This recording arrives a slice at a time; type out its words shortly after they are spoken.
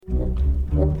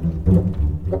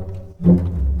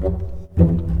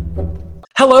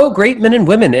Hello, great men and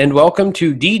women, and welcome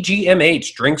to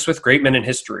DGMH, Drinks with Great Men in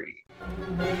History.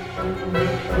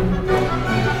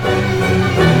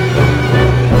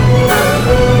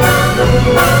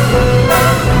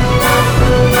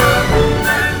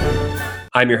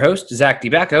 I'm your host, Zach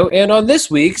DiBacco, and on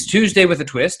this week's Tuesday with a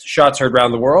Twist, Shots Heard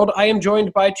Around the World, I am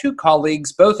joined by two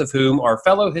colleagues, both of whom are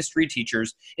fellow history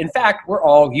teachers. In fact, we're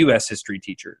all U.S. history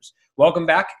teachers. Welcome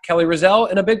back, Kelly Rizal,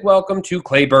 and a big welcome to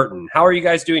Clay Burton. How are you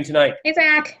guys doing tonight? Hey,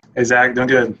 Zach. Hey, Zach. Doing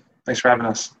good. Thanks for having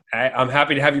us. I'm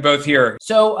happy to have you both here.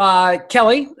 So,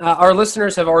 Kelly, our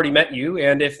listeners have already met you,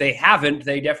 and if they haven't,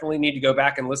 they definitely need to go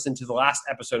back and listen to the last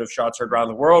episode of Shots Heard Around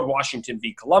the World, Washington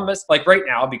v. Columbus, like right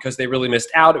now, because they really missed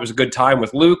out. It was a good time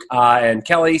with Luke and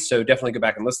Kelly, so definitely go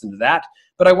back and listen to that.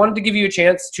 But I wanted to give you a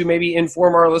chance to maybe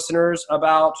inform our listeners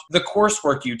about the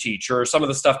coursework you teach or some of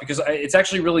the stuff, because it's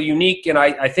actually really unique, and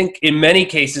I think in many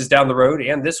cases down the road,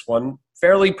 and this one,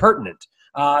 fairly pertinent.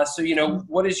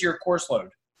 What is your course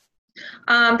load?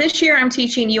 This year I'm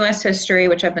teaching U.S. history,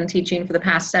 which I've been teaching for the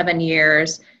past 7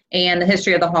 years, and the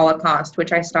history of the Holocaust,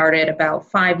 which I started about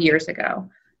 5 years ago.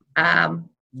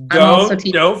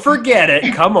 Don't forget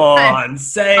it. Come on,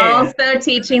 say it. Also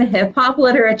teaching hip-hop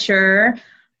literature,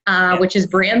 which is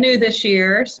brand new this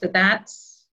year, so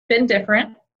that's been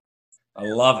different. I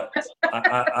love it.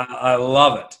 I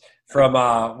love it. From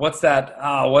what's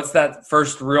that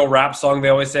first real rap song they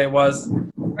always say it was?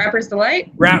 Rapper's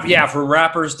Delight? From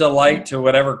Rapper's Delight to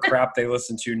whatever crap they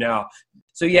listen to now.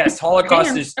 So yes,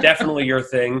 Holocaust is definitely your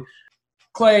thing.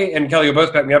 Clay and Kelly will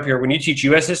both back me up here. When you teach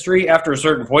U.S. history, after a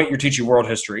certain point, you're teaching world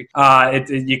history.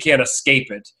 You can't escape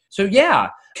it. So yeah,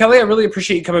 Kelly, I really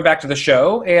appreciate you coming back to the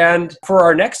show. And for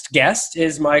our next guest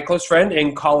is my close friend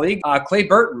and colleague, Clay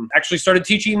Burton. Actually started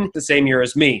teaching the same year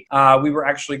as me. We were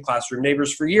actually classroom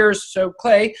neighbors for years. So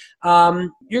Clay,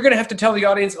 you're going to have to tell the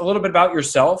audience a little bit about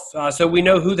yourself so we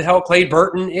know who the hell Clay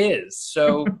Burton is.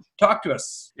 So talk to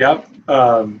us. Yep.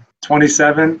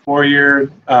 27,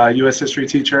 4-year U.S. history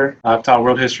teacher. I've taught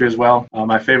world history as well.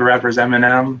 My favorite rapper is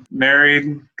Eminem.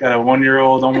 Married, got a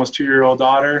 1-year-old, almost 2-year-old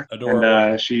daughter. Adorable.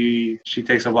 And she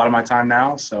takes up a lot of my time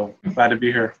now, so glad to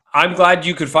be here. I'm glad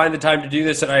you could find the time to do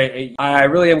this, and I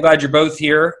really am glad you're both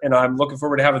here, and I'm looking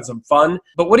forward to having some fun.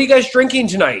 But what are you guys drinking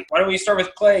tonight? Why don't we start with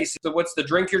Clay? So what's the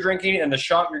drink you're drinking and the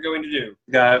shot you're going to do?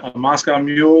 Got a Moscow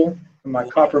Mule in my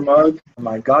copper mug,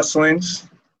 my Gosling's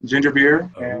ginger beer,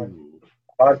 and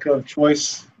vodka of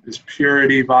choice is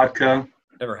Purity vodka.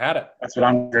 Never had it. That's what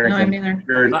I'm drinking.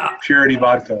 No, neither. Purity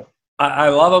vodka. I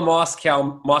love a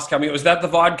Moscow Mule. Is that the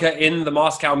vodka in the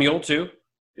Moscow Mule too?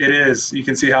 It is. You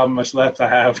can see how much left I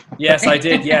have. Yes, I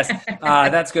did. Yes.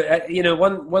 That's good.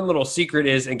 One little secret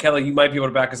is, and Kelly, you might be able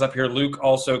to back us up here. Luke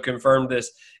also confirmed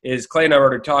this, is Clay and I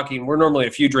were talking. We're normally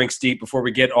a few drinks deep before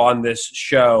we get on this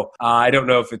show. I don't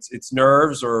know if it's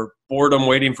nerves or boredom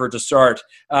waiting for it to start.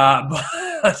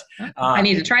 But I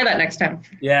need to try that next time.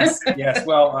 Yes.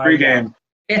 Well, Pre-game.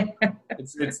 You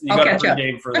got a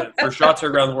pregame for Shots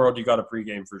Heard Around the World. You got a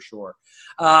pregame for sure.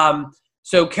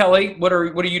 So Kelly, what are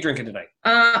you drinking tonight?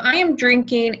 I am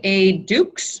drinking a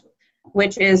Duke's,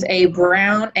 which is a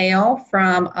brown ale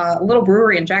from a little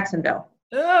brewery in Jacksonville.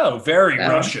 Oh, very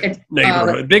Russian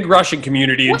neighborhood. Big Russian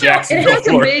community in Jacksonville.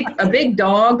 It has a big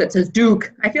dog that says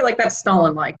Duke. I feel like that's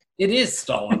Stalin-like. It is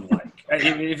Stalin-like.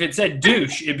 If it said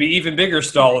douche, it'd be even bigger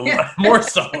Stalin-like, more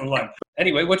Stalin-like.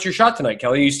 Anyway, what's your shot tonight,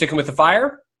 Kelly? Are you sticking with the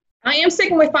fire? I am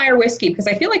sticking with fire whiskey because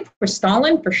I feel like for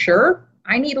Stalin, for sure,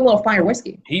 I need a little fire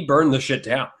whiskey. He burned the shit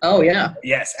down. Oh, yeah.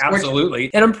 Yes,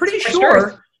 absolutely. And I'm pretty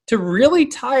sure to really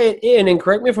tie it in, and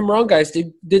correct me if I'm wrong, guys,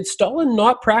 did Stalin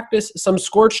not practice some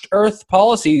scorched earth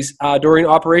policies during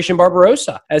Operation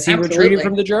Barbarossa as he retreated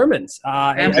from the Germans?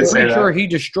 And I'm pretty sure he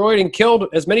destroyed and killed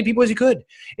as many people as he could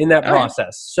in that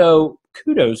process. So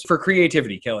kudos for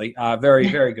creativity, Kelly. Very,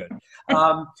 very good.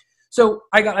 So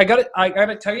I got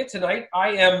to tell you tonight, I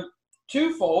am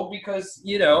twofold because,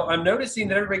 I'm noticing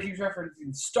that everybody keeps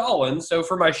referencing Stalin. So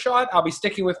for my shot, I'll be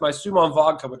sticking with my Sumon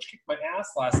vodka, which kicked my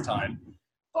ass last time.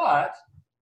 But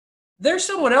there's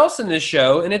someone else in this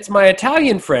show, and it's my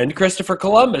Italian friend, Christopher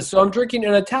Columbus. So I'm drinking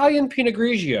an Italian Pinot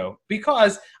Grigio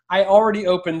because I already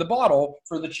opened the bottle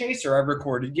for the chaser I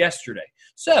recorded yesterday.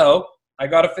 So I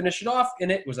got to finish it off, and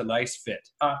it was a nice fit.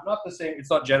 Not the same. It's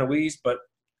not Genoese, but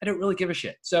I don't really give a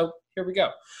shit. So here we go.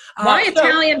 Why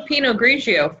Italian Pinot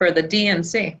Grigio for the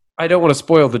DNC? I don't want to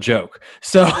spoil the joke.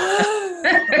 So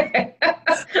I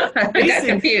got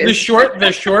confused.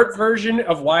 The short version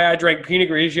of why I drank Pinot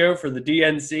Grigio for the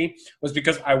DNC was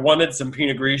because I wanted some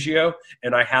Pinot Grigio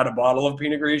and I had a bottle of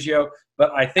Pinot Grigio,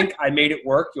 but I think I made it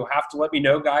work. You'll have to let me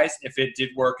know, guys, if it did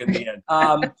work in the end.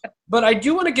 But I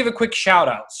do want to give a quick shout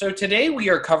out. So today we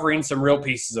are covering some real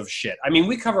pieces of shit. I mean,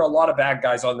 we cover a lot of bad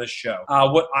guys on this show.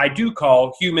 What I do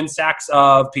call human sacks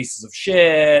of pieces of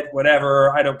shit,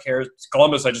 whatever. I don't care. It's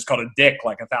Columbus, I just called a dick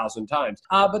like 1,000 times.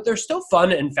 But they're still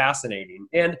fun and fascinating.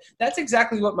 And that's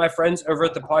exactly what my friends over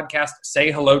at the podcast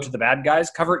Say Hello to the Bad Guys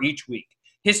cover each week.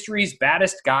 History's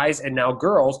baddest guys and now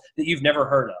girls that you've never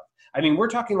heard of. I mean, we're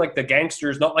talking like the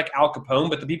gangsters, not like Al Capone,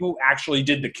 but the people who actually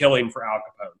did the killing for Al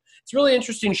Capone. It's a really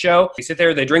interesting show. They sit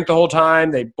there, they drink the whole time,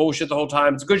 they bullshit the whole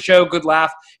time. It's a good show, good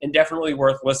laugh, and definitely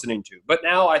worth listening to. But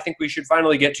now I think we should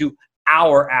finally get to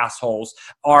our assholes,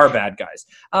 our bad guys.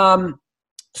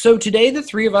 So today the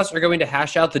three of us are going to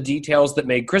hash out the details that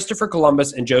made Christopher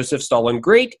Columbus and Joseph Stalin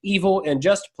great, evil, and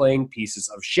just plain pieces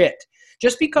of shit.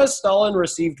 Just because Stalin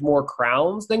received more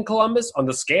crowns than Columbus on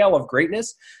the scale of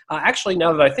greatness, actually,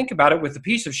 now that I think about it with the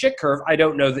piece of shit curve, I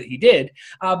don't know that he did.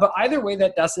 But either way,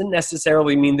 that doesn't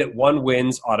necessarily mean that one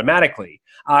wins automatically.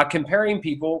 Comparing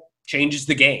people changes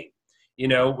the game. You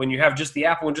know, when you have just the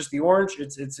apple and just the orange,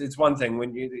 it's one thing.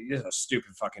 When it's a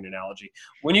stupid fucking analogy.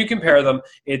 When you compare them,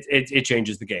 it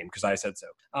changes the game because I said so.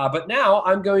 But now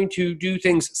I'm going to do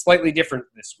things slightly different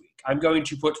this week. I'm going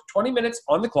to put 20 minutes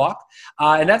on the clock,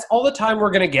 and that's all the time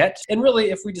we're going to get. And really,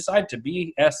 if we decide to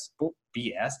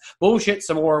bullshit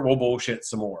some more, we'll bullshit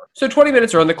some more. So 20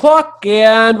 minutes are on the clock,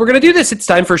 and we're going to do this. It's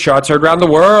time for Shots Heard Around the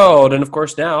World. And of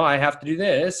course, now I have to do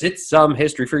this. It's some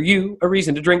history for you, a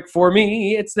reason to drink for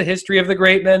me. It's the history of the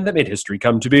great men that made history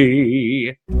come to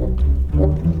be.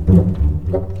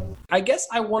 I guess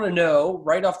I want to know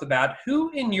right off the bat,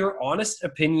 who in your honest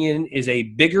opinion is a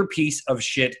bigger piece of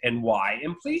shit and why?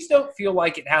 And please don't feel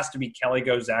like it has to be Kelly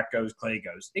goes, Zach goes, Clay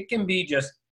goes. It can be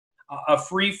just a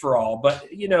free-for-all.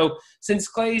 But, you know, since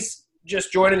Clay's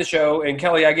just joining the show, and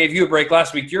Kelly, I gave you a break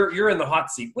last week, you're in the hot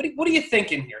seat. What do you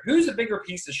think in here? Who's a bigger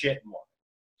piece of shit and why?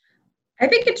 I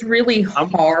think it's really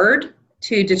hard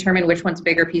to determine which one's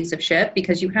bigger piece of shit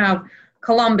because you have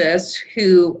Columbus,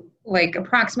 who like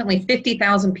approximately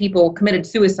 50,000 people committed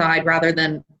suicide rather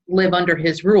than live under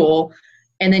his rule.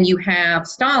 And then you have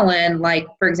Stalin, like,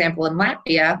 for example, in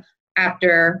Latvia,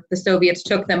 after the Soviets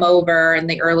took them over in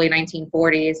the early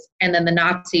 1940s, and then the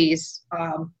Nazis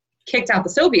kicked out the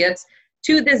Soviets.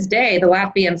 To this day, the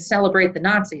Latvians celebrate the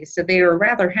Nazis. So they would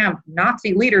rather have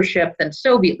Nazi leadership than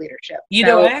Soviet leadership. You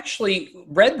know, I actually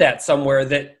read that somewhere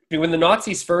that when the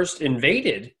Nazis first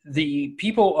invaded, the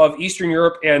people of Eastern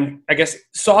Europe and I guess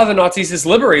saw the Nazis as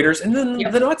liberators, and then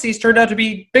the Nazis turned out to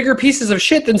be bigger pieces of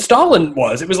shit than Stalin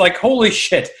was. It was like, holy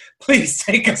shit, please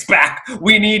take us back.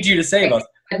 We need you to save us.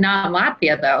 But not in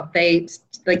Latvia, though. They,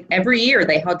 like, every year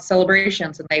they had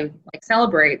celebrations and they, like,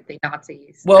 celebrate the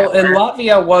Nazis. Well, and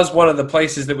Latvia was one of the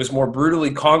places that was more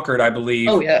brutally conquered, I believe,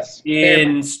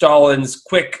 in Stalin's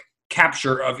quick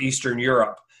capture of Eastern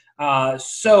Europe.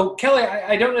 So, Kelly,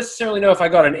 I don't necessarily know if I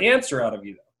got an answer out of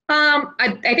you, though.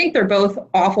 I think they're both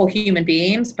awful human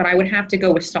beings, but I would have to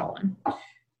go with Stalin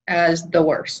as the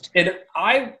worst. And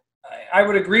I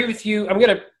would agree with you. I'm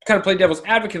going to kind of play devil's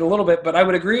advocate a little bit, but I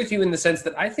would agree with you in the sense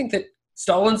that I think that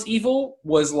Stalin's evil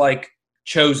was like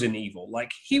chosen evil.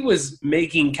 Like he was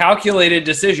making calculated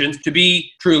decisions to be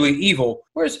truly evil.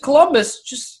 Whereas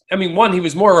Columbus one, he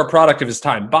was more of a product of his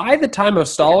time. By the time of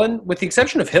Stalin, with the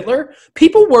exception of Hitler,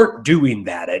 people weren't doing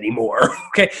that anymore.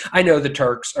 Okay, I know the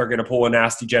Turks are going to pull a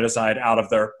nasty genocide out of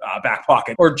their back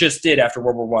pocket, or just did after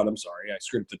World War I. I'm sorry, I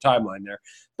screwed up the timeline there.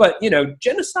 But, you know,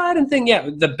 genocide and thing,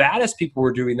 the baddest people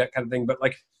were doing that kind of thing. But,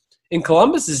 like, in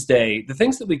Columbus's day, the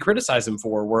things that we criticize him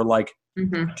for were, like,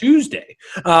 Tuesday.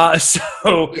 I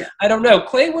don't know.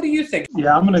 Clay, what do you think?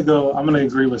 Yeah, I'm going to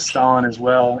agree with Stalin as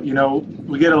well. You know,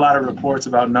 we get a lot of reports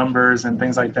about numbers and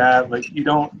things like that, but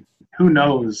who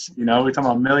knows? You know, we're talking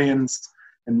about millions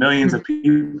and millions of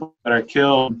people that are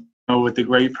killed, you know, with the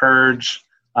Great Purge.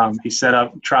 He set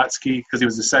up Trotsky because he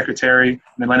was the secretary, and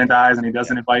then Lenin dies and he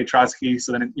doesn't invite Trotsky.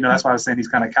 So then, you know, that's why I was saying he's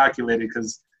kind of calculated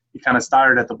because he kind of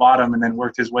started at the bottom and then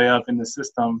worked his way up in the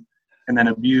system and then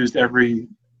abused every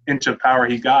inch of power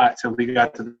he got till he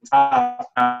got to the top.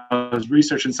 I was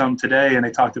researching some today and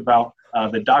they talked about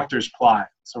the doctor's plot.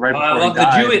 So right before I love he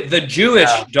died, the Jewish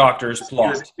doctor's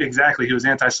plot. He was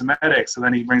anti-Semitic. So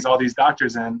then he brings all these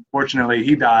doctors in. Fortunately,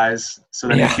 he dies. So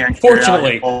then he can't.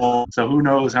 Fortunately. So who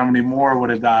knows how many more would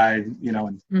have died? You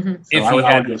know, if he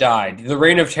hadn't died. The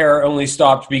Reign of Terror only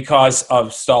stopped because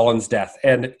of Stalin's death.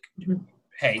 And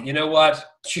hey, you know what?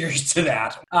 Cheers to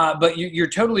that. But you're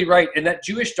totally right. And that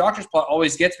Jewish doctor's plot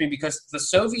always gets me because the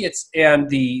Soviets and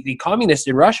the communists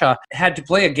in Russia had to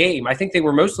play a game. I think they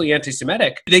were mostly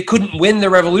anti-Semitic. They couldn't win the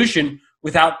revolution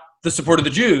without the support of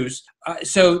the Jews.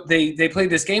 So they played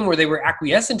this game where they were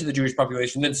acquiescent to the Jewish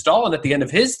population. Then Stalin, at the end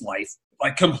of his life,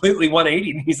 like completely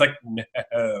 180, and he's like,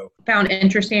 no. Found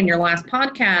interesting in your last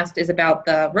podcast is about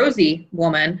the Rosie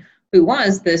woman who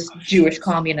was this Jewish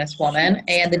communist woman,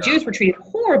 and the Jews were treated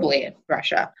horribly in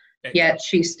Russia. Yet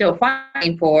she's still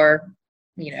fighting for,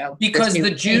 because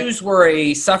the Jews were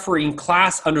a suffering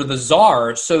class under the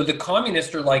Tsar, so the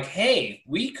communists are like, hey,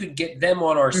 we could get them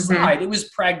on our side. It was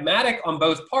pragmatic on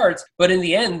both parts, but in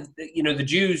the end, the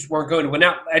Jews weren't going to win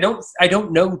out. I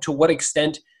don't know to what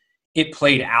extent it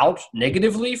played out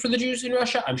negatively for the Jews in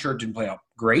Russia. I'm sure it didn't play out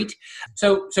great.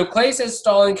 So Clay says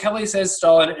Stalin, Kelly says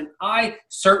Stalin, and I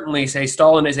certainly say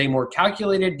Stalin is a more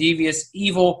calculated, devious,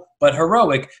 evil, but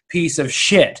heroic piece of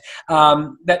shit.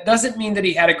 That doesn't mean that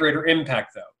he had a greater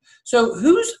impact, though. So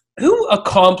who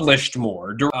accomplished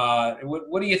more?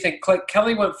 What do you think?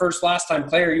 Kelly went first last time.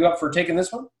 Clay, are you up for taking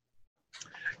this one?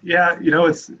 Yeah,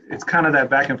 it's kind of that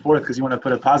back and forth because you want to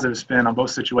put a positive spin on both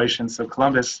situations. So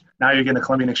Columbus, now you're getting a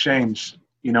Columbian Exchange,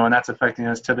 and that's affecting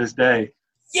us to this day.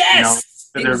 Yes,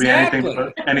 could there be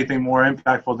anything more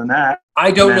impactful than that?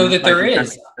 I don't know that there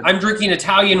is. I'm drinking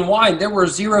Italian wine. There were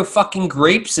 0 fucking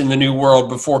grapes in the New World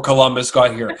before Columbus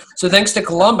got here. So thanks to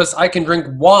Columbus, I can drink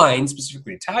wine,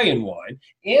 specifically Italian wine,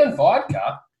 and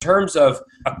vodka. In terms of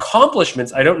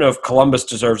accomplishments, I don't know if Columbus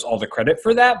deserves all the credit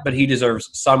for that, but he deserves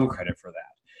some credit for that.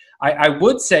 I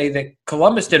would say that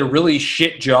Columbus did a really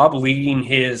shit job leading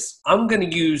his, I'm going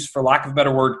to use, for lack of a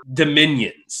better word,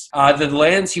 dominions, the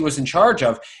lands he was in charge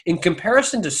of. In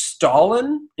comparison to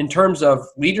Stalin, in terms of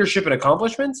leadership and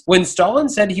accomplishments, when Stalin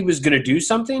said he was going to do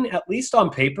something, at least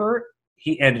on paper,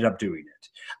 he ended up doing it.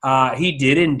 He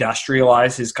did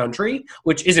industrialize his country,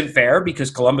 which isn't fair because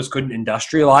Columbus couldn't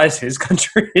industrialize his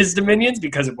country, his dominions,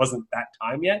 because it wasn't that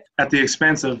time yet. At the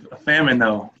expense of famine,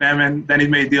 though. Famine, then he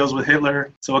made deals with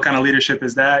Hitler. So what kind of leadership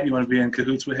is that? You want to be in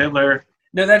cahoots with Hitler?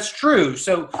 No, that's true.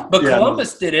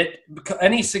 Columbus did it.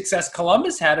 Any success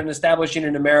Columbus had in establishing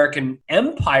an American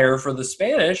empire for the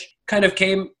Spanish kind of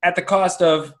came at the cost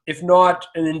of, if not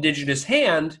an indigenous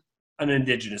hand, an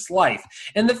indigenous life.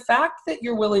 And the fact that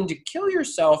you're willing to kill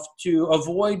yourself to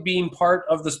avoid being part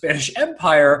of the Spanish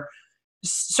Empire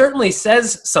certainly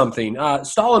says something.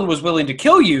 Stalin was willing to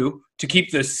kill you to keep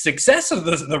the success of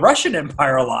the Russian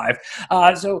Empire alive.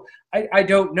 So I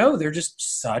don't know. They're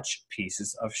just such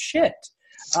pieces of shit.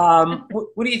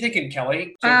 What are you thinking,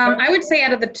 Kelly? I would say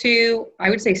out of the two,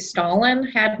 I would say Stalin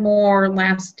had more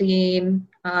lasting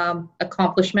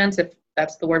accomplishments, if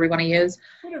that's the word we want to use,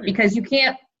 because you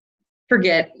can't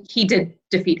forget he did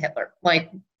defeat Hitler,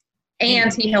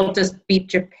 and he helped us beat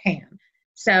Japan.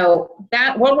 So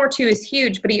that World War II is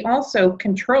huge, but he also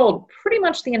controlled pretty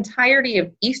much the entirety of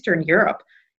Eastern Europe.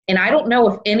 And I don't know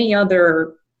if any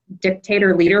other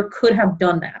dictator leader could have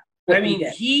done that. I mean,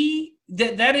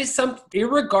 that is something,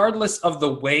 irregardless of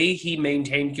the way he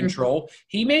maintained control,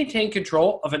 he maintained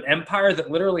control of an empire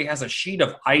that literally has a sheet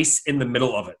of ice in the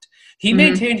middle of it. He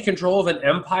maintained control of an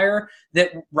empire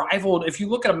that rivaled, if you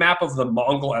look at a map of the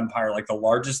Mongol Empire, like the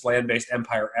largest land-based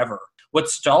empire ever, what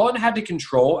Stalin had to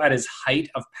control at his height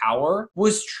of power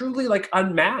was truly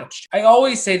unmatched. I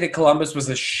always say that Columbus was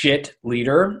a shit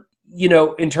leader.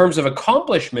 In terms of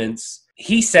accomplishments,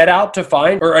 he set out to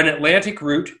find an Atlantic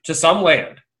route to some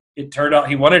land. It turned out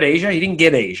he wanted Asia. He didn't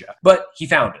get Asia, but he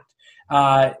found it.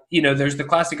 There's the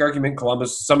classic argument,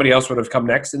 somebody else would have come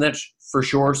next, and that's for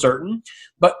sure certain.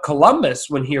 But Columbus,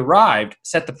 when he arrived,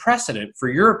 set the precedent for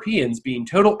Europeans being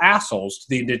total assholes to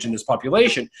the indigenous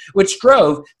population, which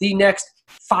drove the next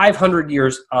 500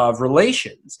 years of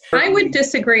relations. I would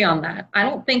disagree on that. I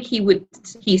don't think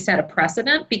he set a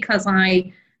precedent, because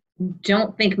I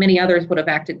don't think many others would have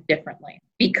acted differently,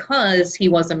 because he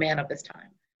was a man of his time.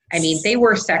 I mean, they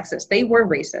were sexist. They were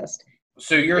racist.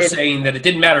 So you're saying that it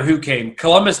didn't matter who came.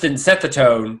 Columbus didn't set the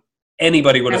tone.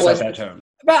 Anybody would have set that tone.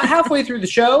 About halfway through the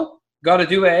show, got to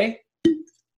do a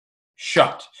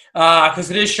shot. Because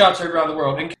it is shots around the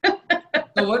world.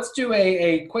 So let's do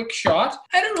a quick shot.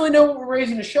 I don't really know what we're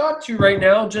raising a shot to right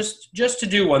now, just to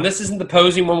do one. This isn't the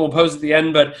posing one. We'll pose at the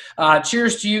end. But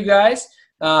cheers to you guys.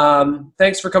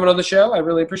 Thanks for coming on the show. I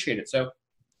really appreciate it. So,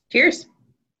 cheers.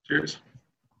 Cheers.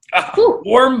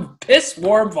 Warm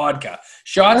vodka.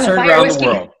 Shots heard around the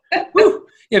world. Woo.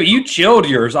 Yeah, but you chilled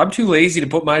yours. I'm too lazy to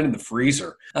put mine in the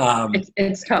freezer.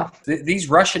 It's tough. These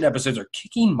Russian episodes are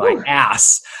kicking my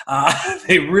ass.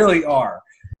 They really are.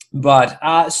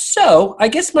 But so I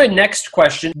guess my next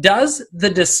question, does the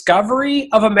discovery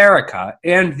of America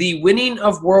and the winning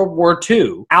of World War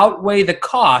II outweigh the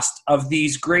cost of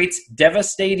these great,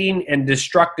 devastating and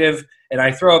destructive, and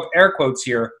I throw up air quotes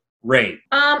here, rate?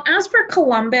 As for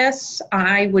Columbus,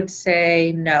 I would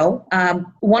say no.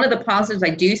 One of the positives I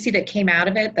do see that came out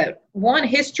of it, that one,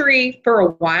 history for a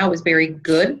while was very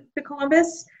good to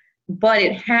Columbus, but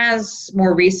it has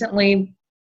more recently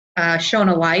shown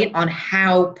a light on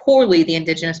how poorly the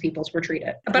indigenous peoples were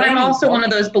treated. But I'm also one of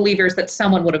those believers that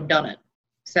someone would have done it.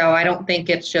 So I don't think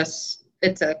it's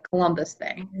a Columbus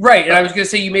thing. Right. And I was going to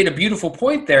say, you made a beautiful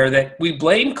point there that we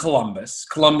blame Columbus.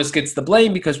 Columbus gets the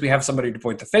blame because we have somebody to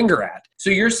point the finger at. So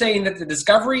you're saying that the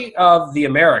discovery of the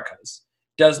Americas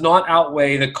does not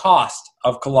outweigh the cost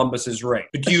of Columbus's reign.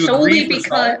 But do you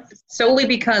solely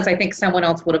because I think someone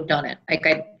else would have done it. Like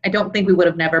I don't think we would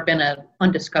have never been an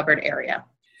undiscovered area.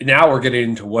 Now we're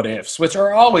getting into what ifs, which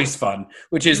are always fun,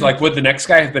 which is like, would the next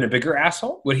guy have been a bigger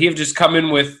asshole? Would he have just come in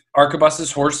with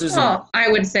arquebus's horses? Well, I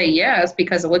would say yes,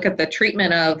 because look at the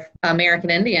treatment of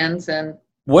American Indians. And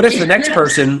what if the next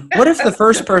person, what if the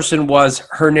first person was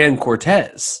Hernan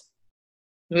Cortez?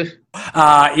 Then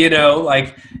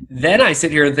I sit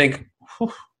here and think,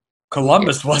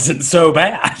 Columbus wasn't so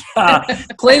bad.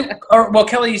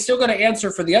 Kelly, you still got to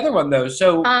answer for the other one, though.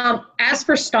 So, as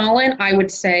for Stalin, I would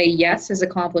say yes, his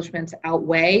accomplishments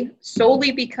outweigh,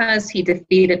 solely because he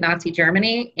defeated Nazi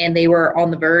Germany and they were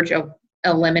on the verge of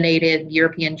eliminated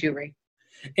European Jewry.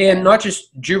 And not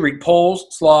just Jewry, Poles,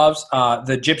 Slavs,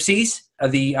 the Gypsies,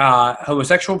 the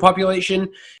homosexual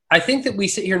population. I think that we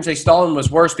sit here and say Stalin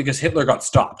was worse because Hitler got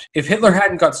stopped. If Hitler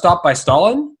hadn't got stopped by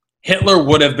Stalin, Hitler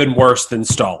would have been worse than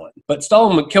Stalin. But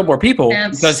Stalin would kill more people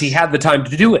because he had the time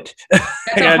to do it.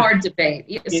 That's a hard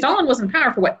debate. Stalin was in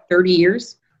power for, 30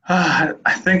 years? I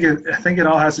think it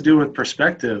all has to do with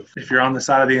perspective. If you're on the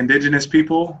side of the indigenous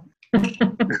people,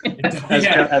 as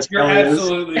you're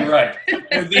absolutely right.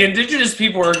 The indigenous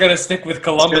people are going to stick with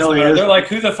Columbus. They're like,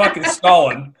 who the fuck is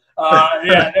Stalin?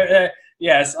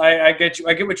 Yes, I get you.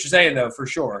 I get what you're saying, though, for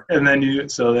sure. And then he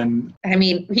defeated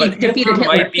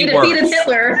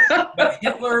Hitler. But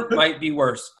Hitler might be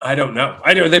worse. I don't know.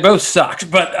 I know they both sucked.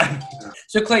 But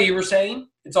so, Clay, you were saying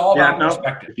it's all about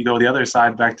perspective. If you go the other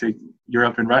side, back to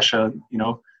Europe and Russia,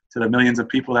 to the millions of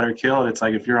people that are killed, it's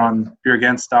like if you're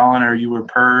against Stalin, or you were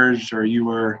purged, or you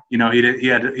were, he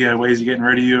had ways of getting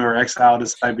rid of you, or exiled to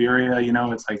Siberia.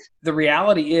 It's like the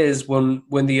reality is when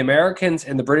the Americans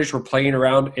and the British were playing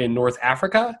around in North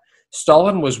Africa,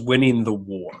 Stalin was winning the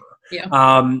war. Yeah.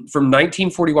 From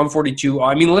 1941-42,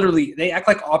 I mean, literally, they act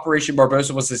like Operation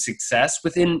Barbarossa was a success.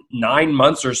 Within 9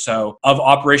 months or so of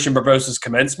Operation Barbossa's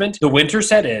commencement, the winter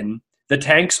set in. The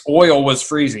tank's oil was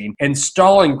freezing, and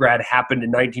Stalingrad happened in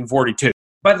 1942.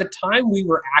 By the time we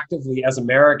were actively, as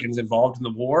Americans, involved in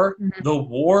the war, the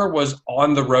war was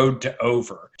on the road to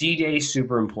over. D-Day is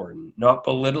super important, not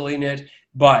belittling it,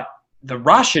 but the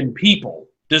Russian people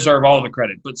deserve all the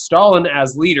credit. But Stalin,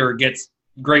 as leader, gets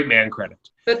great man credit.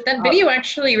 But that video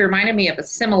actually reminded me of a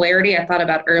similarity I thought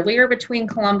about earlier between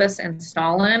Columbus and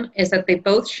Stalin, is that they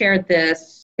both shared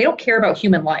this, they don't care about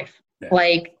human life. Yeah.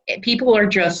 Like, people are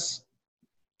just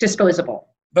disposable.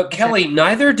 But Kelly,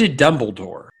 neither did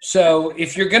Dumbledore. So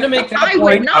if you're going to make that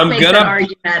point, I'm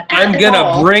going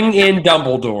to bring in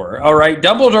Dumbledore. All right,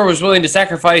 Dumbledore was willing to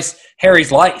sacrifice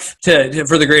Harry's life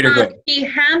for the greater good. He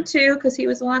had to, because he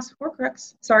was the last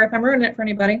Horcrux. Sorry if I'm ruining it for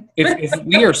anybody. If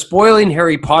we are spoiling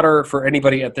Harry Potter for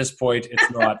anybody at this point, it's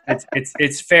not.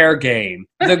 It's fair game.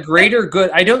 The greater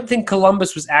good. I don't think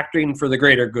Columbus was acting for the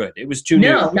greater good. It was too new.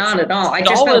 No, not at all. I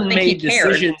just don't think he cared.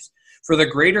 Decisions for the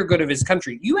greater good of his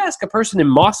country. You ask a person in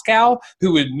Moscow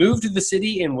who would move to the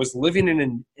city and was living in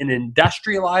an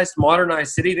industrialized,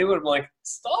 modernized city, they would have been like,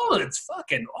 Stalin's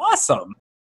fucking awesome.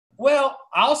 Well,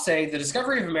 I'll say the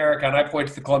discovery of America, and I point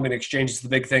to the Columbian Exchange, is the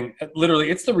big thing. Literally,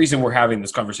 it's the reason we're having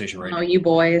this conversation right now. Oh, you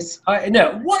boys.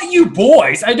 No, what you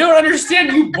boys? I don't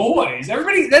understand you boys.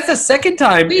 Everybody, that's the second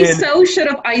time. We so should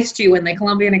have iced you in the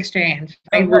Columbian Exchange.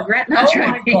 I regret not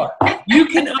trying. You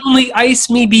can only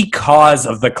ice me because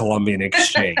of the Columbian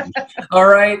Exchange. All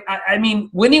right? I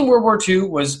mean, winning World War II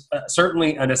was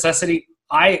certainly a necessity.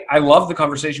 I love the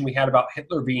conversation we had about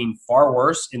Hitler being far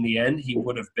worse in the end. He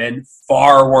would have been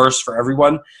far worse for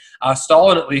everyone.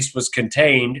 Stalin at least was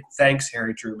contained. Thanks,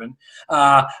 Harry Truman.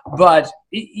 But,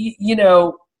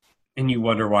 and you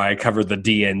wonder why I covered the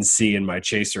DNC in my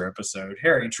Chaser episode.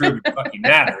 Harry Truman fucking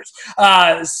matters.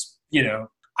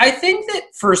 I think that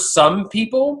for some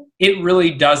people, it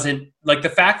really doesn't. Like the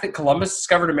fact that Columbus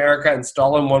discovered America and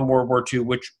Stalin won World War II,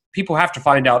 which people have to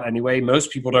find out anyway.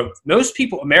 Most people don't. Most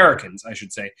people, Americans, I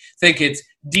should say, think it's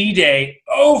D-Day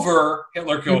over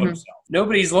Hitler killed himself.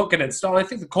 Nobody's looking at Stalin. I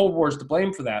think the Cold War is to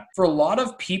blame for that. For a lot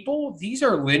of people, these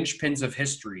are linchpins of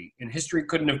history, and history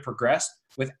couldn't have progressed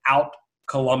without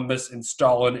Columbus and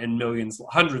Stalin and millions,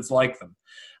 hundreds like them.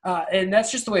 And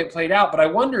that's just the way it played out. But I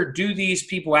wonder, do these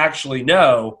people actually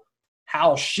know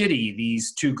how shitty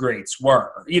these two greats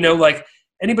were? Like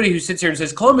anybody who sits here and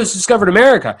says, Columbus discovered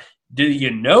America, do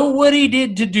you know what he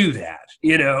did to do that?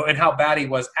 And how bad he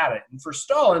was at it. And for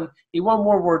Stalin, he won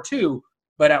World War II,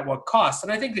 but at what cost?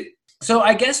 And I think that, so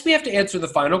I guess we have to answer the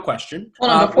final question.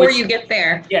 Hold on, before you get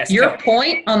there, yes, your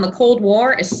point on the Cold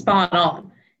War is spot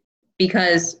on,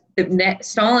 because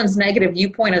Stalin's negative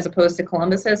viewpoint as opposed to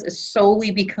Columbus's is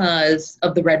solely because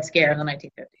of the Red Scare in the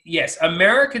 1950s. Yes,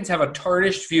 Americans have a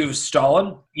tarnished view of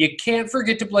Stalin. You can't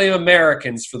forget to blame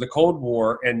Americans for the Cold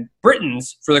War and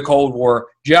Britons for the Cold War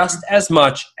just as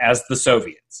much as the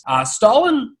Soviets.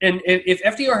 Stalin, and if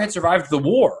FDR had survived the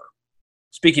war,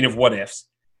 speaking of what ifs,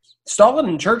 Stalin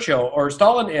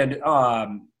and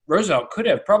Roosevelt could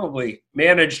have probably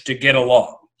managed to get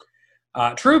along.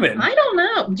 Truman. I don't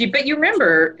know, but you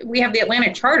remember we have the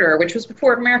Atlantic Charter, which was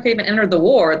before America even entered the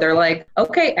war. They're like,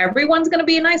 okay, everyone's going to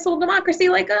be a nice little democracy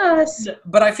like us.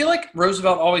 But I feel like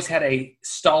Roosevelt always had a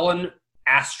Stalin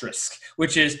asterisk,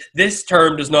 which is this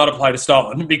term does not apply to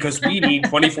Stalin because we need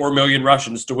 24 million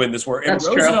Russians to win this war. And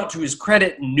Roosevelt, to his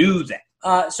credit, knew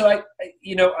that. So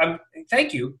I'm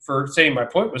thank you for saying my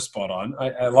point was spot on.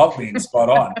 I love being spot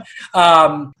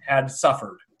on. Had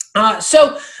suffered.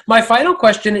 So my final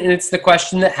question, and it's the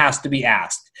question that has to be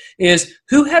asked, is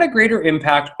who had a greater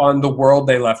impact on the world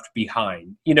they left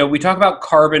behind? We talk about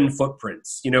carbon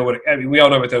footprints. We all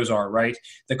know what those are, right?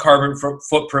 The carbon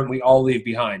footprint we all leave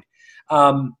behind.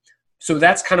 So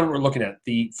that's kind of what we're looking at,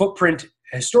 the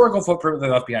historical footprint they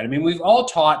left behind. I mean, we've all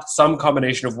taught some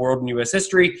combination of world and U.S.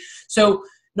 history. So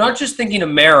not just thinking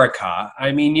America.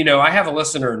 I mean, I have a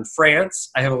listener in France.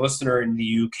 I have a listener in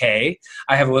the UK.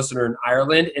 I have a listener in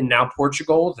Ireland and now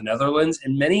Portugal, the Netherlands,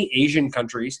 and many Asian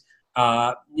countries.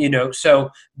 So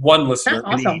one listener.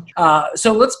 That's awesome.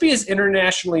 So let's be as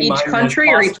internationally minded each country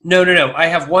as or each? No. I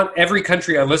have one. Every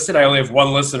country I listed, I only have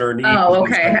one listener in each. Oh,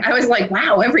 okay. I was like,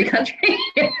 wow, every country.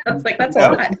 I was like, that's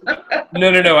a lot.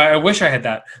 No. I wish I had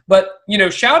that. But,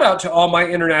 shout out to all my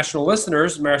international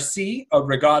listeners. Merci,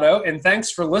 obrigado, and thanks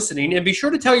for listening. And be sure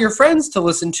to tell your friends to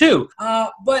listen too.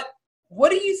 But what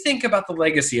do you think about the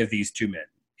legacy of these two men?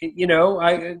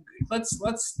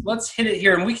 Let's hit it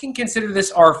here, and we can consider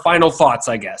this our final thoughts,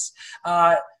 I guess.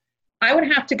 I would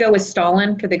have to go with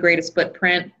Stalin for the greatest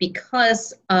footprint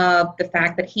because of the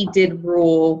fact that he did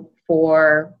rule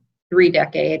for 3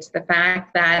 decades, the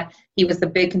fact that he was the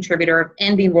big contributor of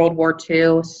ending World War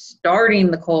II,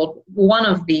 one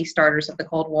of the starters of the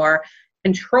Cold War,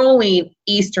 controlling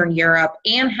Eastern Europe,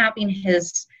 and having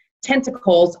his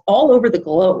tentacles all over the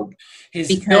globe.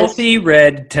 His filthy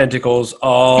red tentacles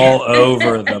all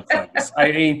over the place.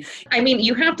 I mean,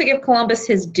 you have to give Columbus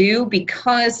his due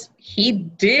because he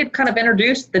did kind of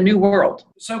introduce the New World.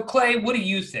 So, Clay, what do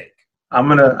you think? I'm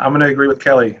gonna agree with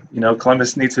Kelly.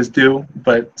 Columbus needs his due,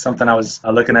 but something I was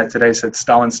looking at today said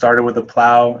Stalin started with a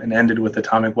plow and ended with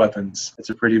atomic weapons. It's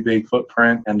a pretty big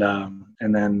footprint, and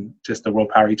then just the world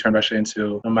power he turned Russia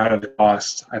into, no matter the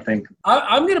cost. I think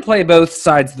I'm going to play both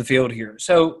sides of the field here.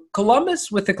 So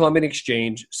Columbus, with the Columbian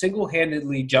Exchange,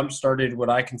 single-handedly jump-started what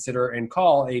I consider and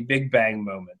call a Big Bang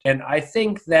moment, and I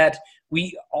think that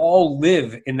we all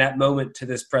live in that moment to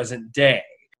this present day.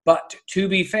 But to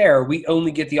be fair, we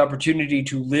only get the opportunity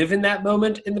to live in that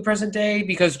moment in the present day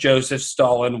because Joseph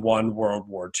Stalin won World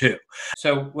War II.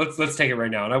 So let's take it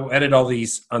right now, and I will edit all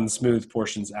these unsmooth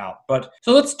portions out.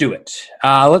 So let's do it.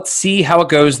 Let's see how it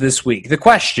goes this week. The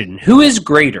question: who is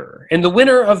greater? And the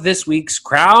winner of this week's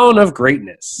Crown of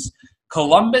Greatness,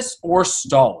 Columbus or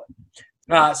Stalin?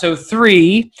 So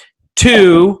 3,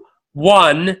 2,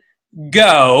 1,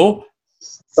 go.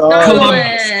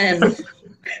 Stalin.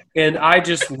 And I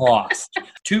just lost.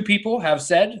 2 people have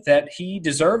said that he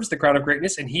deserves the Crown of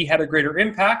Greatness and he had a greater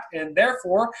impact, and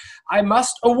therefore I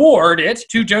must award it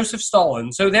to Joseph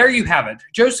Stalin. So there you have it.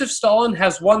 Joseph Stalin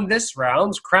has won this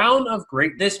round's Crown of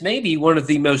Greatness. This may be one of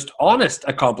the most honest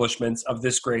accomplishments of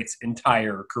this great's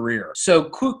entire career. So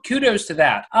kudos to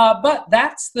that. But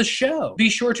that's the show. Be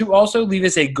sure to also leave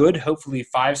us a good, hopefully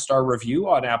 5-star review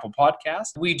on Apple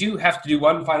Podcasts. We do have to do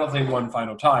one final thing one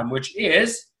final time, which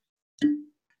is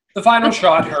the final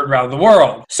shot heard around the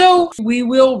world. So we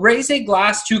will raise a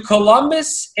glass to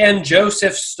Columbus and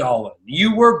Joseph Stalin.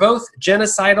 You were both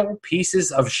genocidal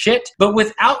pieces of shit, but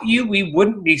without you, we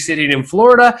wouldn't be sitting in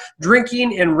Florida,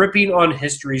 drinking and ripping on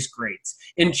history's greats.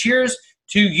 And cheers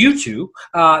to you two.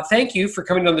 Thank you for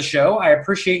coming on the show. I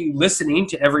appreciate you listening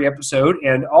to every episode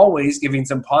and always giving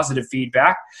some positive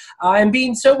feedback and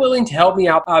being so willing to help me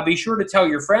out. Be sure to tell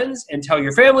your friends and tell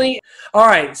your family. All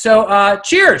right, so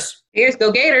cheers. Cheers,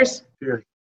 go Gators. Cheers.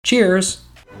 Cheers.